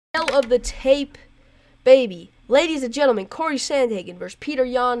of the tape, baby. Ladies and gentlemen, Cory Sandhagen versus Petr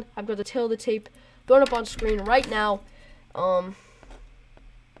Yan. I've got the tail of the tape thrown up on screen right now.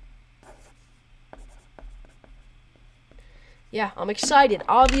 Yeah, I'm excited.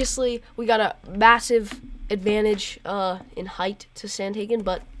 Obviously, we got a massive advantage in height to Sandhagen,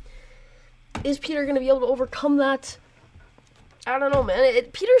 but is Petr going to be able to overcome that? I don't know, man.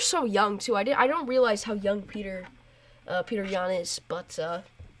 Peter's so young, too. I don't realize how young Petr Yan is, but,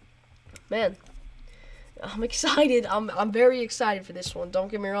 man, I'm excited. I'm very excited for this one. Don't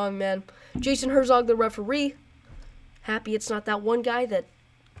get me wrong, man. Jason Herzog, the referee. Happy it's not that one guy that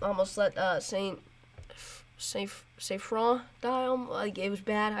almost let Saint-Franc die. Like, it was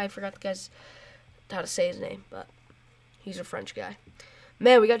bad. I forgot the guy's how to say his name, but he's a French guy.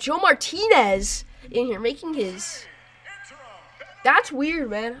 Man, we got Joe Martinez in here making his. That's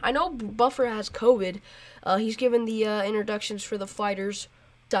weird, man. I know Buffer has COVID. He's given the introductions for the fighters.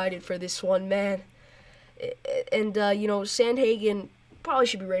 Excited for this one, man. And you know, Sandhagen probably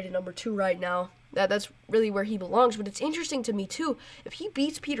should be rated number 2 right now. That's really where he belongs. But it's interesting to me, too. If he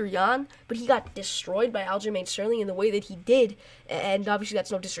beats Petr Yan, but he got destroyed by Aljamain Sterling in the way that he did, and obviously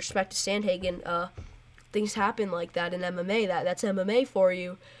that's no disrespect to Sandhagen. Things happen like that in MMA. That's MMA for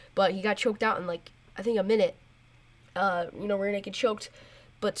you. But he got choked out in, like, I think a minute. You know, rear naked choked.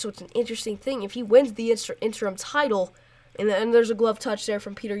 But so it's an interesting thing. If he wins the interim title, and there's a glove touch there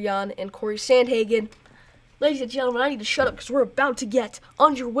from Petr Yan and Cory Sandhagen. Ladies and gentlemen, I need to shut up because we're about to get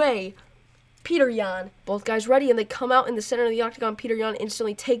underway. Petr Yan, both guys ready, and they come out in the center of the octagon. Petr Yan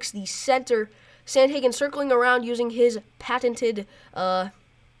instantly takes the center. Sandhagen circling around using his patented,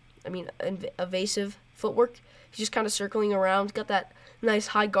 evasive footwork. He's just kind of circling around. Got that nice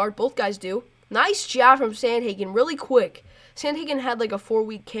high guard. Both guys do. Nice jab from Sandhagen, really quick. Sandhagen had like a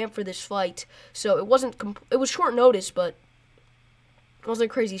 4-week camp for this fight, so it was short notice, but it wasn't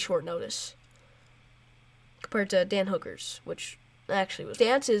crazy short notice compared to Dan Hooker's, which actually was.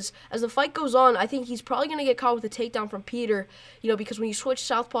 Stances as the fight goes on, I think he's probably gonna get caught with a takedown from Petr, you know, because when you switch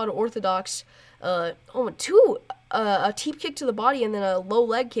southpaw to orthodox, a teep kick to the body and then a low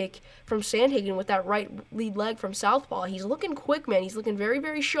leg kick from Sandhagen with that right lead leg from southpaw. He's looking quick, man. He's looking very,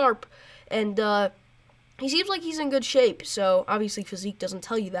 very sharp, and he seems like he's in good shape. So obviously physique doesn't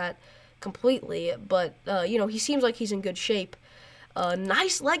tell you that completely, but you know, he seems like he's in good shape.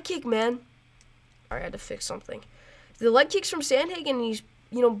 Nice leg kick, man. All right, I had to fix something. The leg kicks from Sandhagen, he's,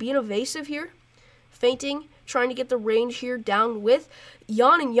 you know, being evasive here, feinting, trying to get the range here down with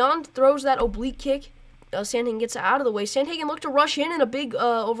Yan, and Yan throws that oblique kick. Sandhagen gets out of the way. Sandhagen looked to rush in, and a big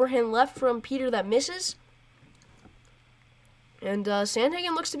overhand left from Petr that misses. And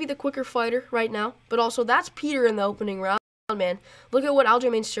Sandhagen looks to be the quicker fighter right now, but also that's Petr in the opening round, man. Look at what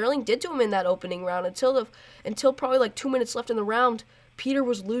Aljamain Sterling did to him in that opening round. Until probably like 2 minutes left in the round, Petr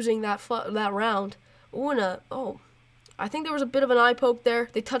was losing that round. Ooh, I think there was a bit of an eye poke there.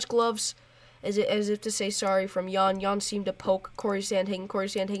 They touched gloves as if to say sorry from Yan. Yan seemed to poke Cory Sandhagen. Cory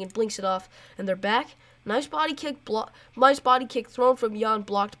Sandhagen blinks it off, and they're back. Nice body kick thrown from Yan,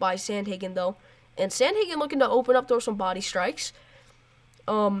 blocked by Sandhagen, though. And Sandhagen looking to open up, throw some body strikes.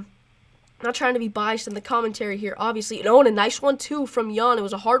 Not trying to be biased in the commentary here, obviously. And a nice one, too, from Yan. It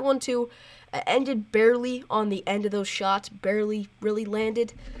was a hard one, too. Ended barely on the end of those shots. Barely really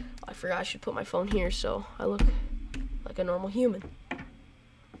landed. I forgot I should put my phone here so I look like a normal human.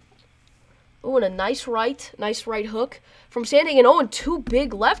 Oh, and a nice right hook from Sandhagen. Oh, and 2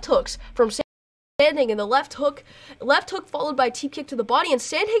 big left hooks from Sandhagen. The left hook followed by a teep kick to the body, and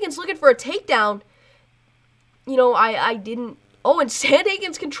Sandhagen's looking for a takedown. You know, I didn't. Oh, and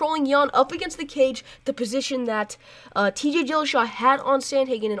Sandhagen's controlling Yan up against the cage, the position that TJ Dillashaw had on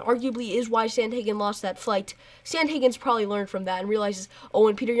Sandhagen, and arguably is why Sandhagen lost that fight. Sandhagen's probably learned from that and realizes, oh,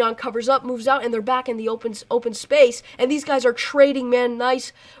 and Petr Yan covers up, moves out, and they're back in the open space, and these guys are trading, man.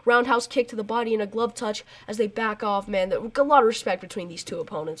 Nice roundhouse kick to the body and a glove touch as they back off, man. A lot of respect between these two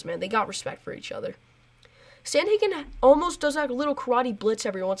opponents, man. They got respect for each other. Sandhagen almost does that little karate blitz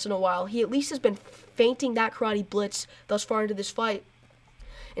every once in a while. He at least has been feinting that karate blitz thus far into this fight.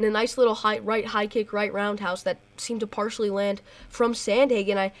 In a nice little right high kick, right roundhouse that seemed to partially land from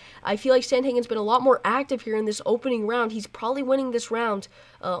Sandhagen. I feel like Sandhagen's been a lot more active here in this opening round. He's probably winning this round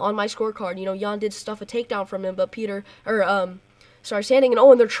on my scorecard. You know, Yan did stuff a takedown from him, but Sandhagen,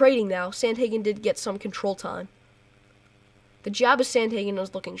 oh, and they're trading now. Sandhagen did get some control time. The jab of Sandhagen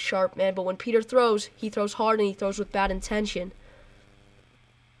was looking sharp, man, but when Petr throws, he throws hard and he throws with bad intention.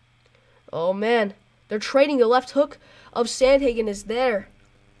 Oh, man. They're trading. The left hook of Sandhagen is there.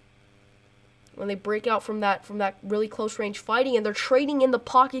 when they break out from that really close range fighting, and they're trading in the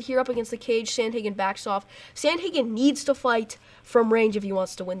pocket here up against the cage. Sandhagen backs off. Sandhagen needs to fight from range if he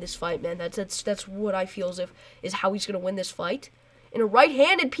wants to win this fight, man. That's what I feel is how he's gonna win this fight. In a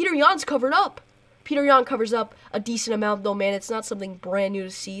right-handed, Petr Yan's covered up. Petr Yan covers up a decent amount, though, man. It's not something brand new to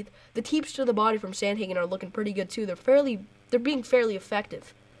see. The teeps to the body from Sandhagen are looking pretty good too. They're being fairly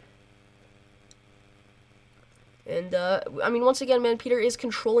effective. And I mean, once again, man, Petr is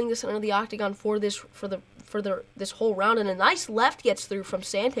controlling the center of the octagon for this whole round, and a nice left gets through from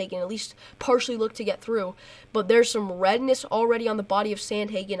Sandhagen, at least partially looked to get through. But there's some redness already on the body of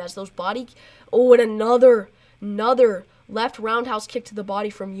Sandhagen as those body. Oh, and another left roundhouse kick to the body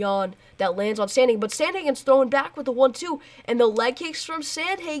from Yan that lands on Sandhagen. But Sandhagen's throwing back with the 1-2, and the leg kicks from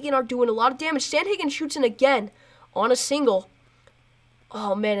Sandhagen are doing a lot of damage. Sandhagen shoots in again on a single.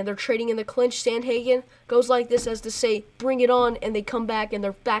 Oh, man, and they're trading in the clinch. Sandhagen goes like this as to say, bring it on, and they come back, and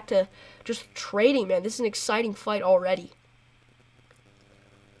they're back to just trading, man. This is an exciting fight already.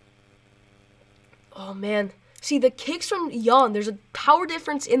 Oh, man. See, the kicks from Yan, there's a power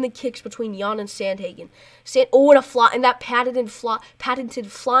difference in the kicks between Yan and Sandhagen. And that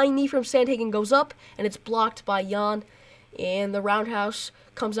patented flying knee from Sandhagen goes up, and it's blocked by Yan. And the roundhouse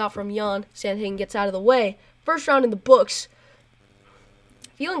comes out from Yan. Sandhagen gets out of the way. First round in the books.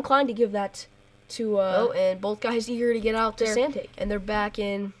 Feel inclined to give that to and both guys eager to get out there. Sandhagen. And they're back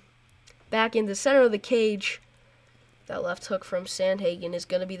in the center of the cage. That left hook from Sandhagen is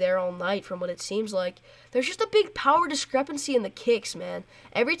going to be there all night from what it seems like. There's just a big power discrepancy in the kicks, man.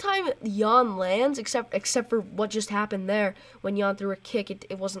 Every time Yan lands, except for what just happened there, when Yan threw a kick,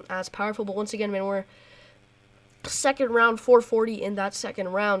 it wasn't as powerful. But once again, man, we're second round, 440 in that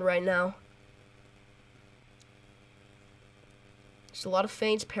second round right now. Just a lot of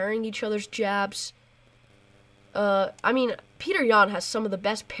feints, parrying each other's jabs. I mean, Petr Yan has some of the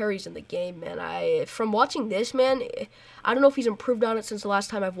best parries in the game, man. From watching this, man, I don't know if he's improved on it since the last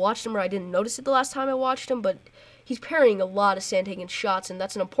time I've watched him, or I didn't notice it the last time I watched him, but he's parrying a lot of Sandhagen's shots, and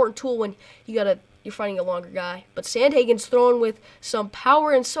that's an important tool when you're fighting a longer guy. But Sandhagen's throwing with some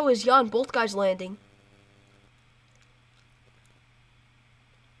power, and so is Yan. Both guys landing.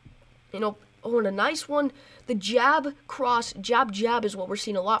 You know, oh, and a nice one. The jab, cross, jab is what we're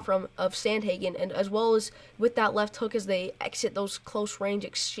seeing a lot of Sandhagen, and as well as with that left hook as they exit those close range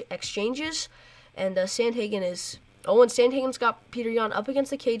exchanges. And Sandhagen's got Petr Yan up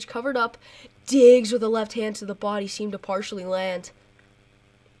against the cage, covered up, digs with a left hand to the body, seemed to partially land.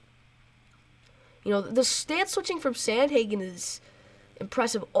 You know, the stance switching from Sandhagen is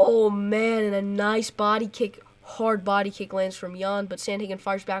impressive. Oh, man, and a nice body kick, hard body kick lands from Yan, but Sandhagen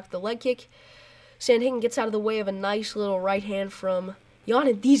fires back with the leg kick. Sandhagen gets out of the way of a nice little right hand from Yan,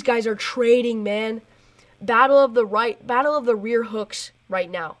 and these guys are trading, man. Battle of the rear hooks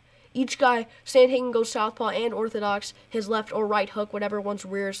right now. Each guy, Sandhagen goes southpaw and orthodox, his left or right hook, whatever one's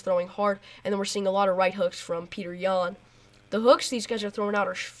rear is throwing hard, and then we're seeing a lot of right hooks from Petr Yan. The hooks these guys are throwing out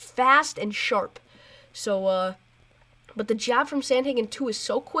are fast and sharp. So, but the jab from Sandhagen too is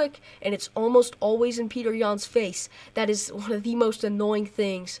so quick, and it's almost always in Petr Yan's face. That is one of the most annoying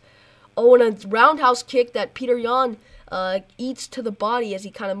things. Oh, and a roundhouse kick that Petr Yan eats to the body as he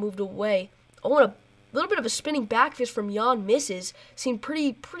kind of moved away. Oh, and a little bit of a spinning back fist from Yan misses. Seemed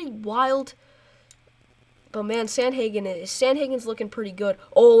pretty wild. But man, Sandhagen's looking pretty good.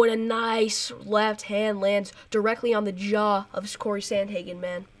 Oh, and a nice left hand lands directly on the jaw of Cory Sandhagen,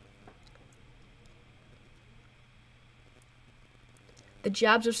 man. The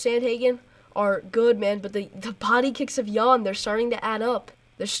jabs of Sandhagen are good, man, but the body kicks of Yan, they're starting to add up.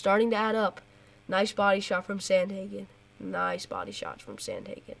 Nice body shot from Sandhagen.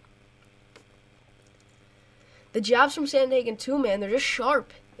 The jabs from Sandhagen too, man, they're just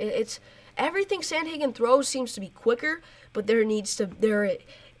sharp. It's everything Sandhagen throws seems to be quicker, but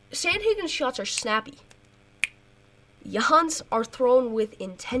Sandhagen's shots are snappy. Yan's are thrown with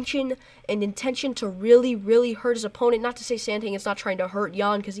intention, and intention to really, really hurt his opponent. Not to say Sandhagen's not trying to hurt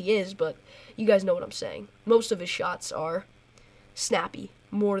Yan, because he is, but you guys know what I'm saying. Most of his shots are snappy,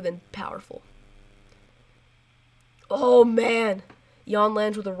 more than powerful. Oh, man. Yan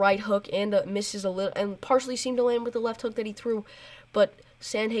lands with a right hook and misses a little, and partially seemed to land with the left hook that he threw, but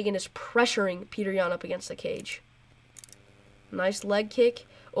Sandhagen is pressuring Petr Yan up against the cage. Nice leg kick.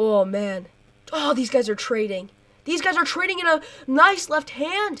 Oh, man. Oh, these guys are trading. In a nice left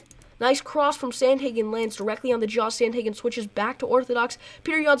hand. Nice cross from Sandhagen lands directly on the jaw. Sandhagen switches back to orthodox.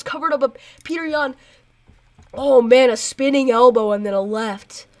 Petr Yan's covered up. Petr Yan, oh man, a spinning elbow and then a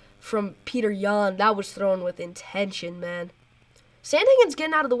left from Petr Yan. That was thrown with intention, man. Sandhagen's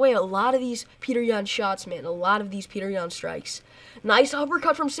getting out of the way a lot of these Petr Yan shots, man. A lot of these Petr Yan strikes. Nice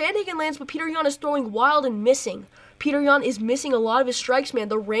uppercut from Sandhagen lands, but Petr Yan is throwing wild and missing. Petr Yan is missing a lot of his strikes, man.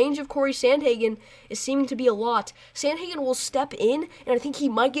 The range of Cory Sandhagen is seeming to be a lot. Sandhagen will step in, and I think he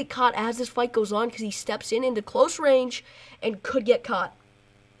might get caught as this fight goes on because he steps in into close range and could get caught.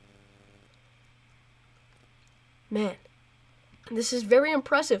 Man, this is very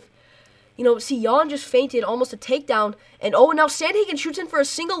impressive. You know, see, Yan just feinted, almost a takedown, and oh, now Sandhagen shoots in for a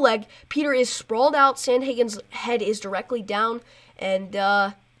single leg. Petr is sprawled out, Sandhagen's head is directly down, and,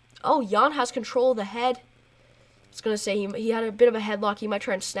 oh, Yan has control of the head. I was going to say he had a bit of a headlock, he might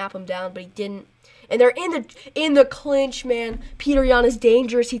try and snap him down, but he didn't. And they're in the clinch, man. Petr Yan is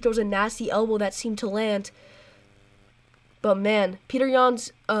dangerous, he throws a nasty elbow that seemed to land. But man,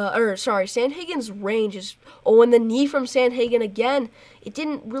 Sandhagen's range is, oh, and the knee from Sandhagen again, it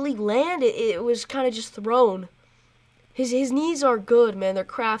didn't really land, it was kind of just thrown. His knees are good, man, they're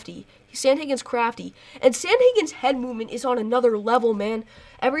crafty. Sandhagen's crafty. And Sandhagen's head movement is on another level, man.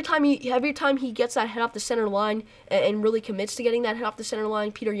 Every time he gets that head off the center line and really commits to getting that head off the center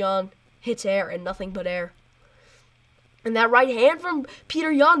line, Petr Yan hits air and nothing but air. And that right hand from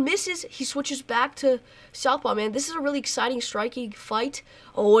Petr Yan misses. He switches back to southpaw, man. This is a really exciting striking fight.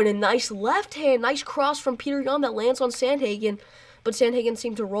 Oh, and a nice left hand. Nice cross from Petr Yan that lands on Sandhagen. But Sandhagen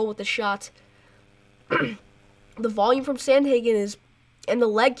seemed to roll with the shot. The volume from Sandhagen is... And the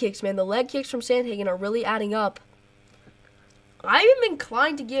leg kicks, man. The leg kicks from Sandhagen are really adding up. I'm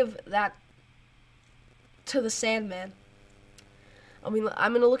inclined to give that to the Sandman. I mean,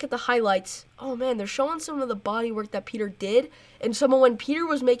 I'm going to look at the highlights. Oh, man, they're showing some of the body work that Petr did. And some of when Petr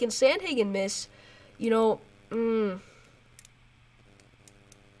was making Sandhagen miss, Peter's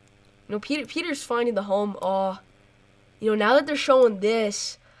finding the home. Oh, now that they're showing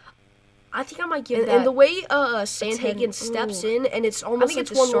this, I think I might give that. And the way Sandhagen steps in, and it's almost like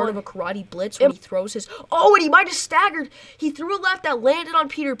the start of a karate blitz when he throws his... Oh, and he might have staggered. He threw a left that landed on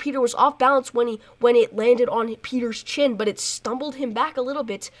Petr. Petr was off balance when it landed on Peter's chin, but it stumbled him back a little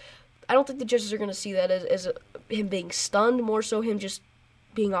bit. I don't think the judges are going to see that as him being stunned, more so him just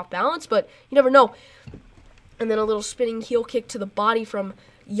being off balance, but you never know. And then a little spinning heel kick to the body from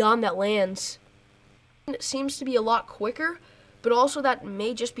Yan that lands. It seems to be a lot quicker. But also that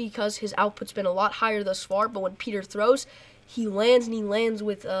may just be because his output's been a lot higher thus far. But when Petr throws, he lands, and he lands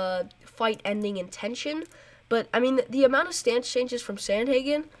with fight-ending intention. But, I mean, the amount of stance changes from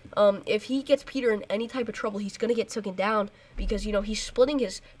Sandhagen, if he gets Petr in any type of trouble, he's going to get taken down. Because, he's splitting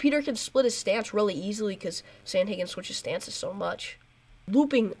his... Petr can split his stance really easily because Sandhagen switches stances so much.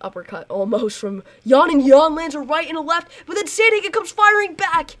 Looping uppercut almost from Yan, and Yan lands a right and a left, but then Sandhagen comes firing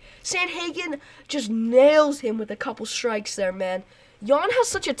back. Sandhagen just nails him with a couple strikes there, man. Yan has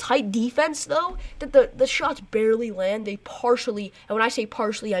such a tight defense, though, that the shots barely land. They partially, and when I say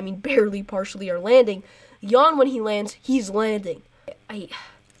partially, I mean barely partially are landing. Yan, when he lands, he's landing.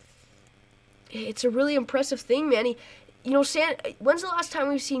 It's a really impressive thing, man. When's the last time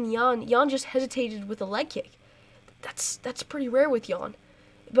we've seen Yan? Yan just hesitated with a leg kick. That's pretty rare with Yan.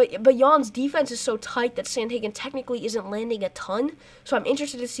 But Yan's defense is so tight that Sandhagen technically isn't landing a ton. So I'm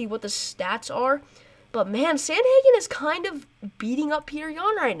interested to see what the stats are. But man, Sandhagen is kind of beating up Petr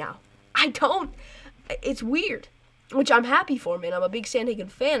Yan right now. It's weird. Which I'm happy for, man. I'm a big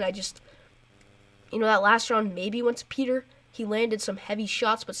Sandhagen fan. I just, that last round maybe went to Petr. He landed some heavy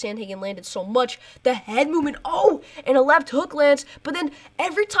shots, but Sandhagen landed so much. The head movement, and a left hook lands. But then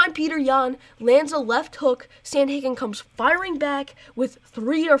every time Petr Yan lands a left hook, Sandhagen comes firing back with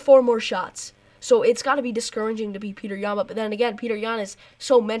 3 or 4 more shots. So it's got to be discouraging to be Petr Yan. But then again, Petr Yan is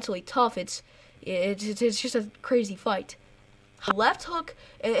so mentally tough. It's just a crazy fight. The left hook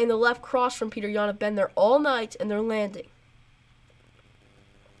and the left cross from Petr Yan have been there all night, and they're landing.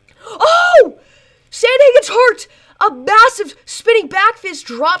 Oh! Sandhagen's hurt! A massive spinning back fist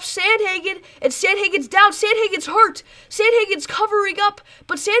drops Sandhagen, and Sandhagen's down. Sandhagen's hurt. Sandhagen's covering up,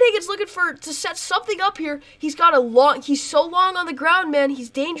 but Sandhagen's looking to set something up here. He's so long on the ground, man.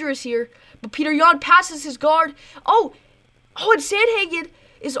 He's dangerous here. But Petr Yan passes his guard. Oh, and Sandhagen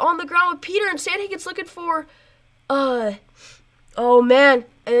is on the ground with Petr, and Sandhagen's looking for, oh man.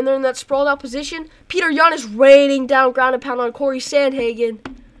 And then they're in that sprawled out position. Petr Yan is raining down ground and pound on Cory Sandhagen.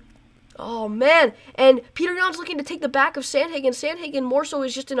 Oh, man. And Petr Yan's looking to take the back of Sandhagen. Sandhagen more so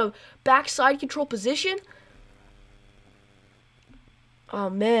is just in a backside control position.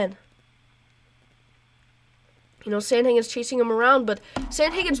 Oh, man. Sandhagen's chasing him around, but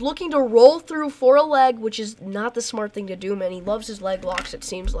Sandhagen's looking to roll through for a leg, which is not the smart thing to do, man. He loves his leg locks, it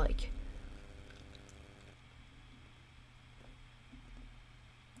seems like.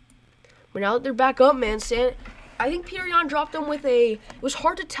 But now that they're back up, man, I think Petr Yan dropped him with it was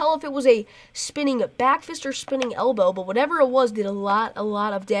hard to tell if it was a spinning back fist or spinning elbow, but whatever it was did a lot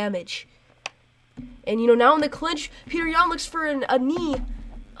of damage. And, now in the clinch, Petr Yan looks for a knee.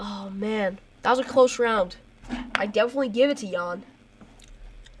 Oh, man. That was a close round. I definitely give it to Yan.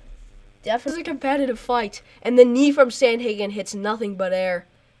 Definitely a competitive fight. And the knee from Sandhagen hits nothing but air.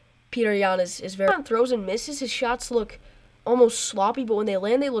 Petr Yan is very... throws and misses. His shots look almost sloppy, but when they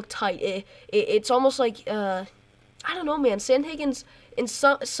land, they look tight. It's almost like... I don't know, man. Sandhagen's in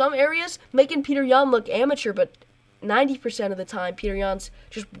some areas making Petr Yan look amateur, but 90% of the time, Petr Yan's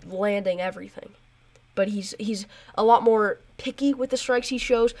just landing everything. But he's a lot more picky with the strikes he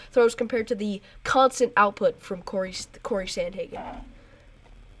throws compared to the constant output from Cory Sandhagen.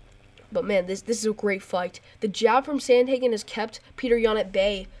 But man, this is a great fight. The jab from Sandhagen has kept Petr Yan at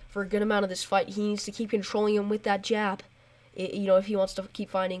bay for a good amount of this fight. He needs to keep controlling him with that jab, if he wants to keep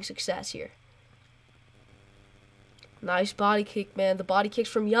finding success here. Nice body kick, man. The body kicks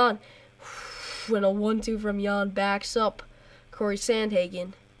from Yan. When a 1-2 from Yan backs up Cory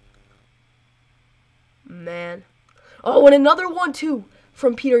Sandhagen. Man. Oh, and another 1-2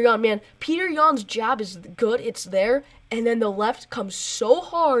 from Petr Yan. Man, Petr Yan's jab is good. It's there. And then the left comes so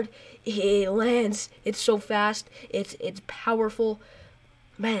hard. It lands. It's so fast. It's powerful.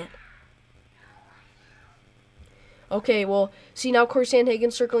 Man. Okay, well, see now Cory Sandhagen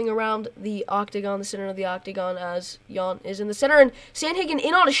circling around the octagon, the center of the octagon, as Yan is in the center, and Sandhagen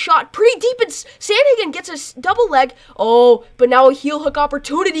in on a shot, pretty deep, and Sandhagen gets a double leg. Oh, but now a heel hook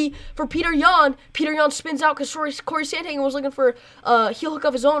opportunity for Petr Yan. Petr Yan spins out because Cory Sandhagen was looking for a heel hook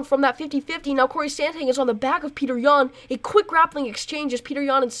of his own from that 50-50. Now Cory Sandhagen is on the back of Petr Yan. A quick grappling exchange as Petr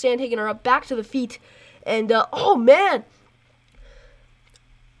Yan and Sandhagen are up back to the feet, and oh man.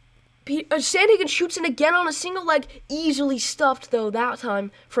 Sandhagen shoots in again on a single leg, easily stuffed though that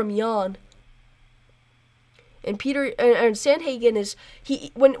time from Yan. And Sandhagen is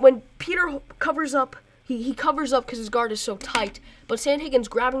when Petr covers up, he covers up because his guard is so tight. But Sandhagen's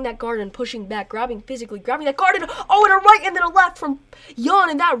grabbing that guard and pushing back, physically grabbing that guard, and and a right and then a left from Yan,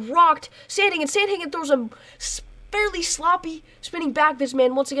 and that rocked Sandhagen. Sandhagen throws a fairly sloppy spinning back fist,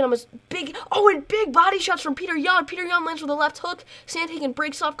 man. Once again, big body shots from Petr Yan. Petr Yan lands with a left hook. Sandhagen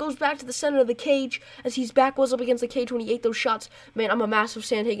breaks off, goes back to the center of the cage as his back was up against the cage when he ate those shots. Man, I'm a massive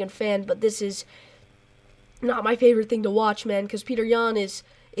Sandhagen fan, but this is not my favorite thing to watch, man, because Petr Yan is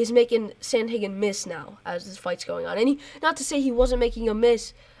making Sandhagen miss now as this fight's going on. And not to say he wasn't making a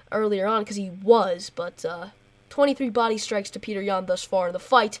miss earlier on, because he was, but 23 body strikes to Petr Yan thus far in the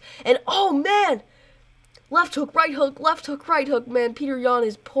fight. And oh man! Left hook, right hook, man. Petr Yan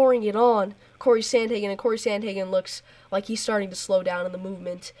is pouring it on Cory Sandhagen, and Cory Sandhagen looks like he's starting to slow down in the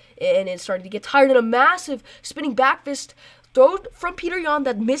movement, and it's starting to get tired. And a massive spinning back fist throw from Petr Yan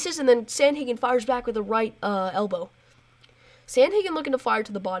that misses, and then Sandhagen fires back with a right elbow. Sandhagen looking to fire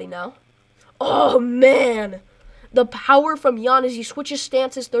to the body now. Oh, man. The power from Yan as he switches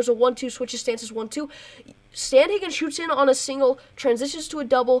stances. There's a 1-2, switches stances, 1-2. Sandhagen shoots in on a single, transitions to a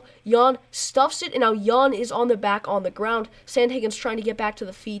double. Yan stuffs it, and now Yan is on the back on the ground. Sandhagen's trying to get back to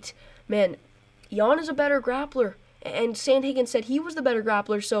the feet. Man, Yan is a better grappler, and Sandhagen said he was the better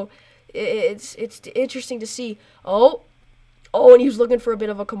grappler, so it's interesting to see. Oh, and he was looking for a bit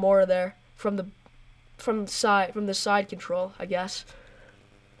of a Kimura there from the side control, I guess.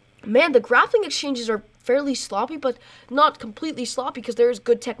 Man, the grappling exchanges are fairly sloppy, but not completely sloppy because there is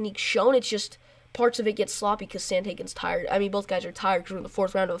good technique shown. It's just parts of it get sloppy because Sandhagen's tired. I mean, both guys are tired because we're in the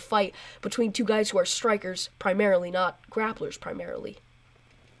fourth round of a fight between two guys who are strikers primarily, not grapplers primarily.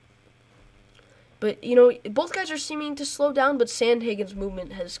 But, both guys are seeming to slow down, but Sandhagen's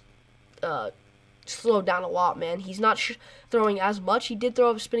movement has slowed down a lot, man. He's not throwing as much. He did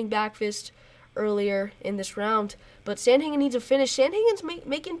throw a spinning back fist earlier in this round, but Sandhagen needs a finish. Sandhagen's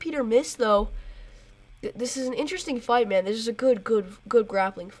making Petr miss, though. This is an interesting fight, man. This is a good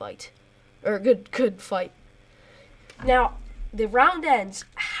grappling fight. Or good fight. Now, the round ends.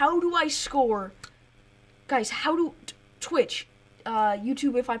 How do I score? Guys, how do Twitch,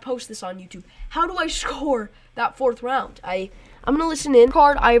 YouTube, if I post this on YouTube, how do I score that fourth round? I'm going to listen in.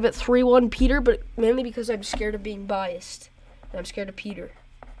 Card, I have it 3-1 Petr, but mainly because I'm scared of being biased. And I'm scared of Petr.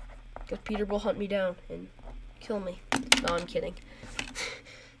 Because Petr will hunt me down and kill me. No, I'm kidding.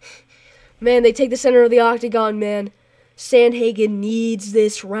 Man, they take the center of the octagon, man. Sandhagen needs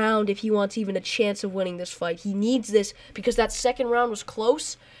this round if he wants even a chance of winning this fight. He needs this because that second round was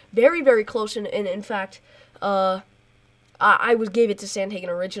close. Very, very close. And in fact, I gave it to Sandhagen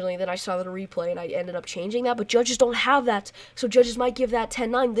originally. Then I saw the replay and I ended up changing that. But judges don't have that. So judges might give that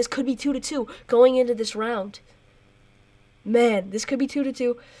 10-9. This could be 2-2 going into this round. Man, this could be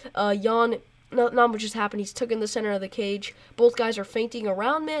 2-2. Yan not much has happened. He's took in the center of the cage. Both guys are feinting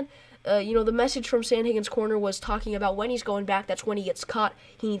around, man. The message from Sandhagen's corner was talking about when he's going back, that's when he gets caught.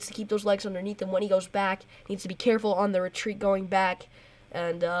 He needs to keep those legs underneath him. When he goes back, he needs to be careful on the retreat going back.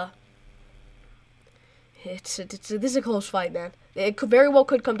 And this is a close fight, man. It very well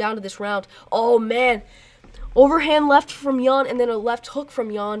could come down to this round. Oh, man. Overhand left from Jan, and then a left hook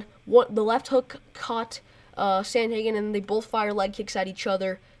from Jan. The left hook caught Sandhagen, and they both fire leg kicks at each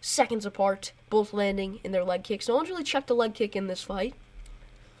other, seconds apart, both landing in their leg kicks. No one's really checked a leg kick in this fight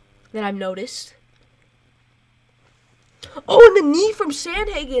that I've noticed. Oh, and the knee from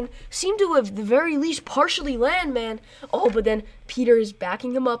Sandhagen seemed to have, at the very least, partially land, man. Oh, but then Petr is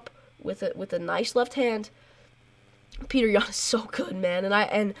backing him up with a nice left hand. Petr Yan is so good, man,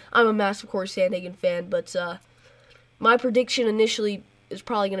 and I'm a massive Cory Sandhagen fan, but my prediction initially is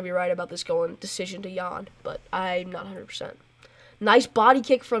probably going to be right about this going decision to Jan, but I'm not 100%. Nice body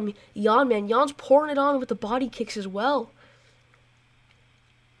kick from Jan, man. Jan's pouring it on with the body kicks as well.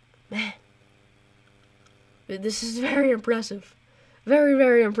 Man, this is very impressive. Very,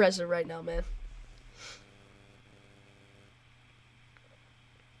 very impressive right now, man.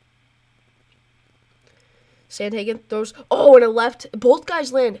 Sandhagen throws, oh, and a left. Both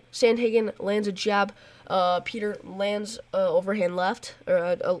guys land. Sandhagen lands a jab. Petr lands overhand left, or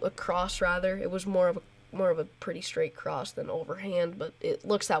a cross rather. It was more of a pretty straight cross than overhand, but it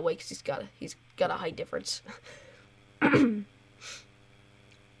looks that way because he's got a height difference. Man,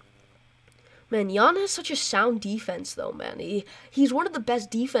 Jan has such a sound defense, though, man. He's one of the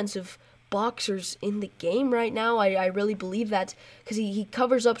best defensive boxers in the game right now. I really believe that because he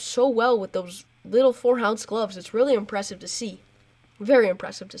covers up so well with those little 4-ounce gloves. It's really impressive to see. Very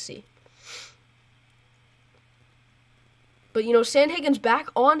impressive to see. But, Sandhagen's back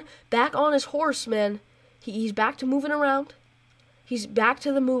on his horse, man. He's back to moving around. He's back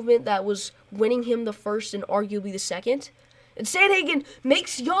to the movement that was winning him the first and arguably the second. And Sandhagen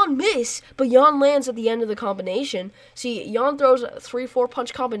makes Jan miss, but Jan lands at the end of the combination. See, Jan throws 3-4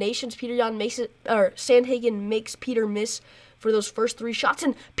 punch combinations. Sandhagen makes Petr miss for those first 3 shots,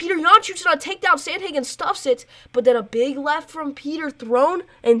 and Petr Yan shoots it on a takedown. Sandhagen stuffs it, but then a big left from Petr thrown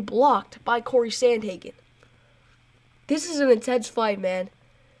and blocked by Cory Sandhagen. This is an intense fight, man.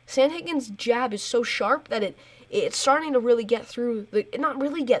 Sandhagen's jab is so sharp that it's starting to really get through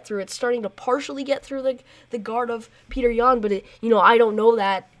it's starting to partially get through the guard of Petr Yan, but I don't know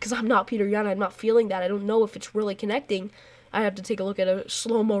that because I'm not Petr Yan. I'm not feeling that. I don't know if it's really connecting. I have to take a look at a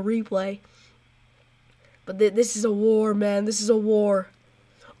slow-mo replay. But this is a war, man. This is a war.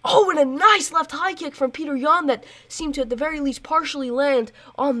 Oh, and a nice left high kick from Petr Yan that seemed to, at the very least, partially land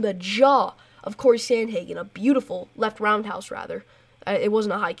on the jaw of Cory Sandhagen. A beautiful left roundhouse, rather. It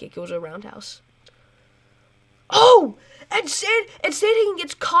wasn't a high kick. It was a roundhouse. Oh! And Sandhagen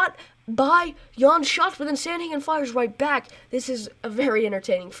gets caught by Jan's shots, but then Sandhagen fires right back. This is a very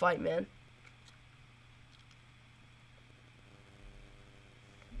entertaining fight, man.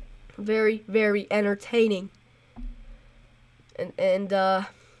 Very, very entertaining. Oh,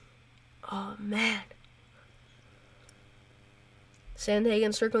 man.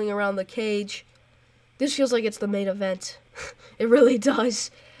 Sandhagen circling around the cage. This feels like it's the main event. It really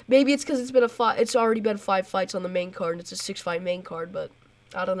does. Maybe it's because it's already been 5 fights on the main card, and it's a 6-fight main card, but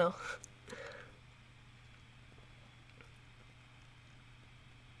I don't know.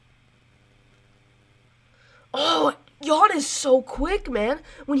 Oh, Jan is so quick, man.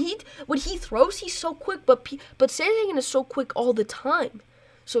 When he throws, he's so quick, but Sandhagen is so quick all the time.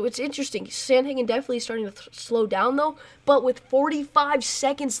 So it's interesting. Sandhagen definitely starting to slow down, though. But with 45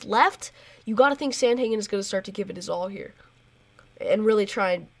 seconds left, you got to think Sandhagen is going to start to give it his all here. And really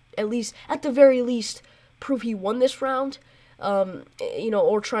try and, at the very least, prove he won this round.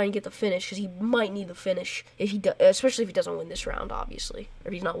 Or try and get the finish, because he might need the finish, especially if he doesn't win this round, obviously. Or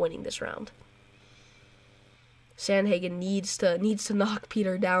if he's not winning this round. Sandhagen needs to knock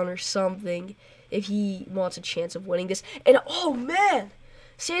Petr down or something if he wants a chance of winning this. And, oh, man!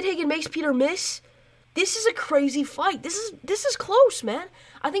 Sandhagen makes Petr miss. This is a crazy fight. This is close, man.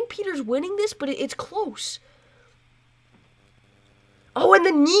 I think Peter's winning this, but it's close. Oh, and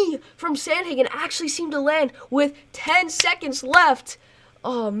the knee from Sandhagen actually seemed to land with 10 seconds left.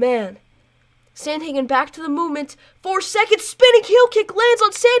 Oh, man. Sandhagen back to the movement. 4 seconds. Spinning heel kick lands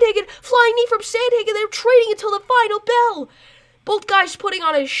on Sandhagen. Flying knee from Sandhagen. They're trading until the final bell. Both guys putting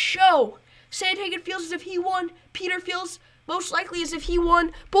on a show. Sandhagen feels as if he won. Petr feels most likely as if he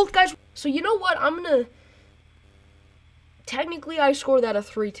won. Both guys. So you know what? I'm going to... Technically, I score that a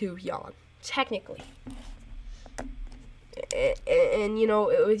 3-2 Jan. Technically. And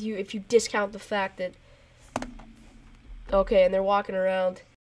if you discount the fact that... Okay, and they're walking around...